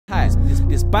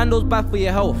Bando's bad for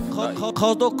your health.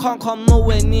 Cause they can't come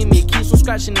nowhere near me. Keeps on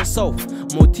scratching itself.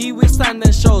 More TV stand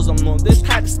than shows. I'm not this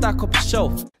type to stack up a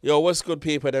shelf. Yo, what's good,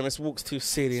 people? Them it's Walks 2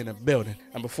 City in the building.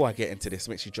 And before I get into this,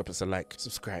 make sure you drop us a like,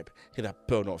 subscribe, hit that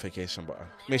bell notification button.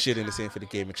 Make sure you're doing the same for the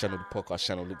gaming channel. The podcast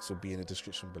channel links will be in the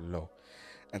description below.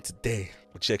 And today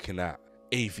we're checking out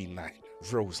AV9,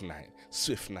 Rose9,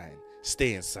 Swift9,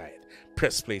 Stay Inside,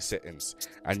 Pressplay settings.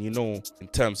 And you know, in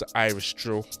terms of Irish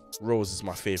drill, Rose is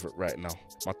my favorite right now.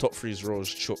 My top 3 is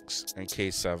Rose, Chucks, and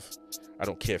K-Sav. I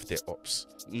don't care if they're ops,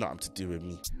 nothing to do with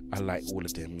me. I like all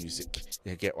of their music.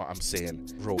 You get what I'm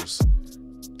saying? Rose,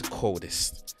 the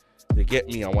coldest. You get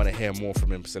me? I want to hear more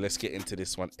from him. So let's get into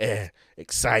this one.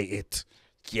 Excited.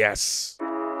 Yes.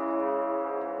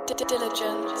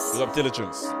 Diligence. Love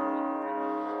Diligence.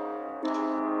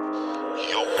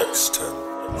 Yo, X10.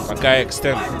 My guy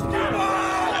X10.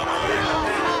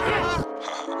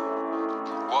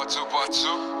 What's up? What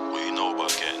you know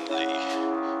about getting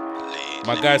lit?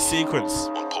 My guy Sequence.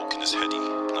 I'm poking his heady.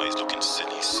 Now he's looking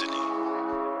silly. silly.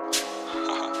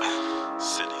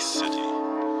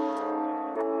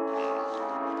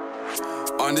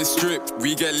 On this strip,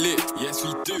 we get lit. Yes,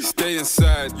 we do. Stay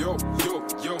inside. Yo.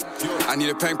 I need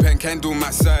a pen, can do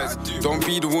my size. Don't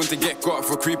be the one to get got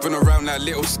for creeping around like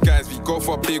little skies. We go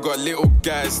for big or little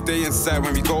guys. Stay inside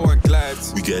when we go on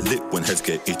glides. We get lit when heads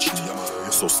get itched,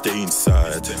 so stay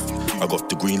inside. I got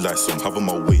the green light, so I'm having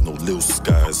my way, no little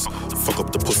skies. Fuck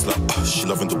up the puss like, she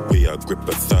loving the way I grip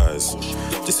her thighs.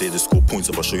 They say the score points,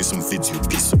 if I show you some vids, you'd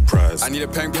be surprised. I need a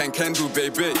pen, can do,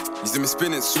 baby. He's in me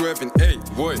spinning, swerving, ayy,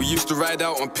 boy. We used to ride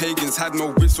out on pagans, had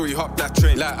no whip, so he hopped that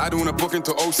train. Like, I don't wanna book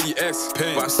into OCS,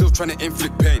 pain, but I'm still trying to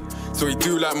inflict pain. So he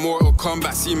do like Mortal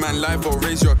Kombat, see man live or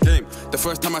raise your game. The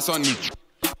first time I saw you,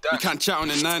 we can't chat on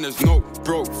the Niners, no,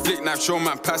 bro. Flick knife, show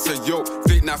man, pass a yo.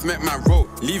 Flick knife, make man roll.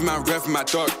 Leave man, rev my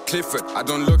dog, Clifford. I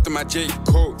don't look to my J.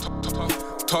 Cole.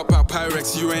 Top out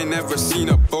Pyrex, you ain't never seen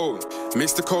a bowl.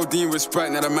 Mix the codeine with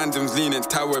Sprite, now the mandom's leaning.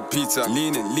 Tower pizza,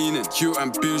 leaning. Cute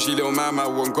and bougie, little mama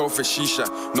won't go for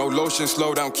shisha. No lotion,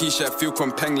 slow down Keisha. Feel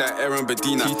compeng like Aaron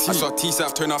Bedina. I saw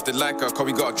T-Saf turn off the liker, cause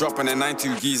we got a drop on a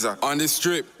 92 geezer. On this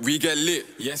strip, we get lit.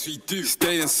 Yes, we do.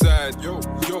 Stay inside. Yo.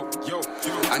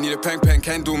 I need a pen,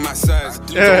 can do my size.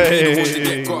 Don't be the one to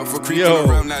get caught for creeping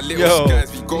around like little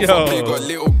skies. We go for big or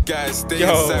little guys. Stay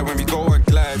inside when we go on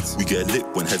glides. We get lit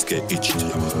when heads get itched,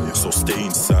 so stay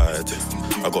inside.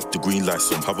 I got the green light,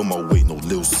 so I'm having my way, no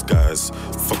little skies.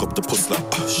 Fuck up the puss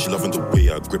like, she loving the way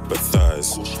I grip her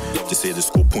thighs. They say the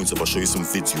score points, if I show you some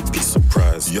vids, you'd be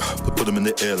surprised. Yeah, but put them in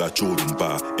the air like Jordan,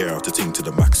 bar air out the thing to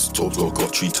the max. Togo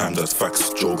got 3 times, that's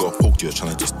facts. Joe got poked, you're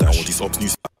trying to just dash all these ops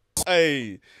news.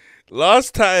 Hey,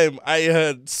 last time I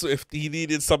heard Swift, he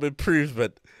needed some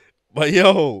improvement. But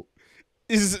yo,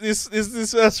 is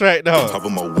this verse right now? I'm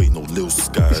having my way, no little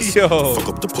skies. Yo. Fuck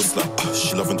up the puss like,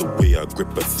 she loving the way I grip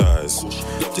her thighs.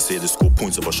 They say the score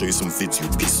points, if I show you some vids,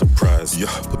 you'd be surprised.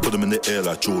 Yeah, but put them in the air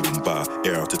like Jordan, bar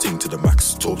air out the thing to the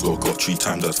max. Togo got 3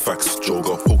 times, that's facts. Joe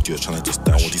got poked, you're trying to just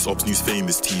dash all these ops news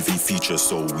famous TV features.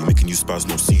 So we making you spaz,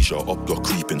 no seizure. Up block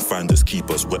creeping, finders,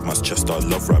 keepers, wet man's chest, I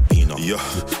love Rabina. Yeah,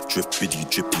 drip biddy,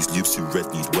 drip these loops who red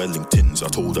need Wellingtons. I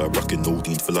told her rockin' no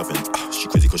need for loving. She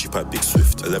crazy cause she pipe big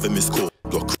Swift. 11 missed call.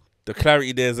 The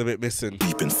clarity there is a bit missing.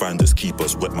 Keeping finders,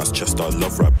 keepers, wet man's chest, I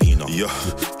love Rabina. Yeah,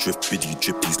 drip biddy,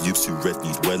 drip these loops who red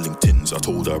need Wellingtons. I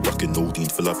told her rockin' no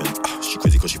need for loving. She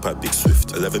crazy cause she pipe big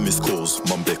Swift. 11 missed calls,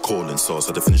 mum bear calling sauce.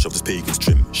 At the finish of this pagan's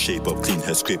trim. Shape up, clean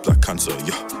hair, scrape like cancer.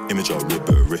 Yeah, image of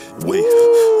ribbery. Wait,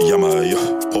 yama,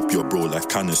 yeah. Pop your bro like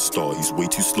canister. He's way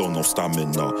too slow, no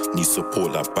stamina. Needs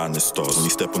support like banisters. When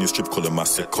you step on your strip, call him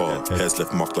massacre. Hairs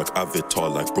left marked like Avatar.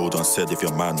 Like bro done said, if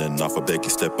you're man enough, I beg you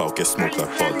step out, get smoked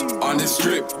like bud. On this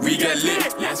strip, we get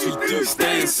lit. Yes, we do.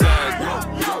 Stay inside.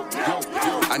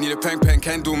 I need a pen,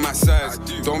 can do my size.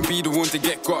 Don't be the one to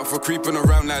get got for creeping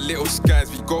around like little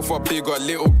skies. We go for big or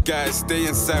little guys. Stay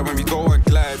inside when we go on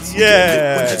glides.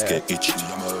 Yeah. When heads get itched,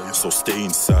 so stay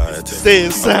inside. Stay I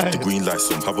inside. got the green light,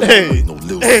 so I'm having my way, no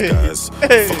little skies.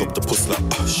 Fuck up the puss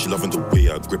like, she loving the way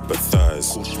I grip her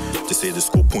thighs. They say the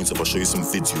score points, if I show you some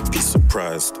vids, you'd be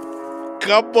surprised.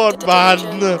 Come on,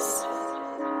 man.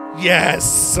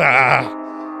 Yes.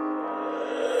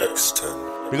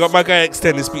 X10. We got my guy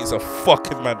X10. This beat's a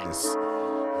fucking madness.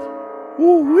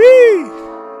 Woo-wee.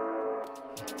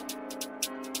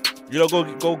 You know,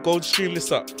 go stream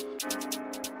this up.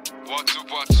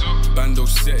 What's up? Bando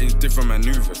settings, different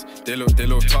maneuvers. They look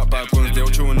top bad guns, they all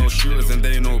chewing no shooters and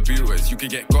they no builders. You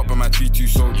could get got by my 3-2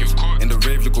 soldiers. In the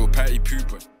rave, look all patty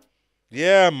pooper.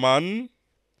 Yeah, man.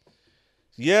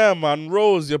 Yeah, man.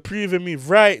 Rose, you're proving me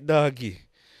right, doggy.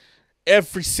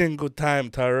 Every single time,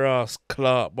 Taras,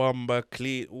 Clark, Bomber,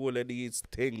 Cleat, all of these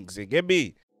things, you get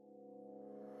me?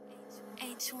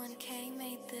 H1K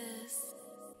made this.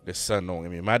 Listen, don't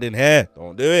get me mad in here.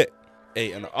 Don't do it.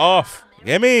 8.5. You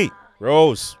get me?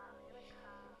 Rose.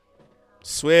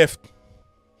 Swift.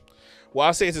 What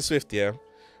I say to Swift, yeah,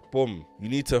 boom, you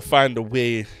need to find a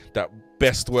way that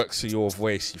best works for your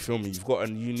voice. You feel me? You've got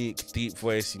a unique, deep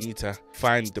voice. You need to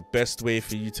find the best way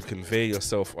for you to convey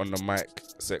yourself on the mic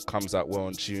so it comes out well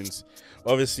on tunes.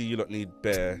 Obviously, you don't need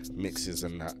better mixes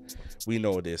and that. We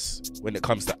know this. When it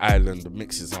comes to Ireland, the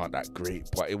mixes aren't that great,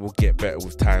 but it will get better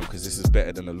with time because this is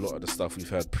better than a lot of the stuff we've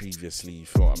heard previously. You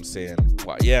feel what I'm saying?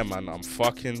 But yeah, man, I'm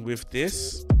fucking with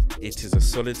this. It is a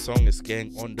solid song. It's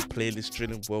getting on the playlist,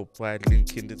 Drilling Worldwide,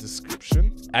 link in the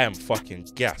description. I am fucking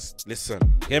gassed. Listen,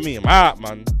 get me, I'm out,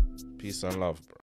 man. Peace and love, bro.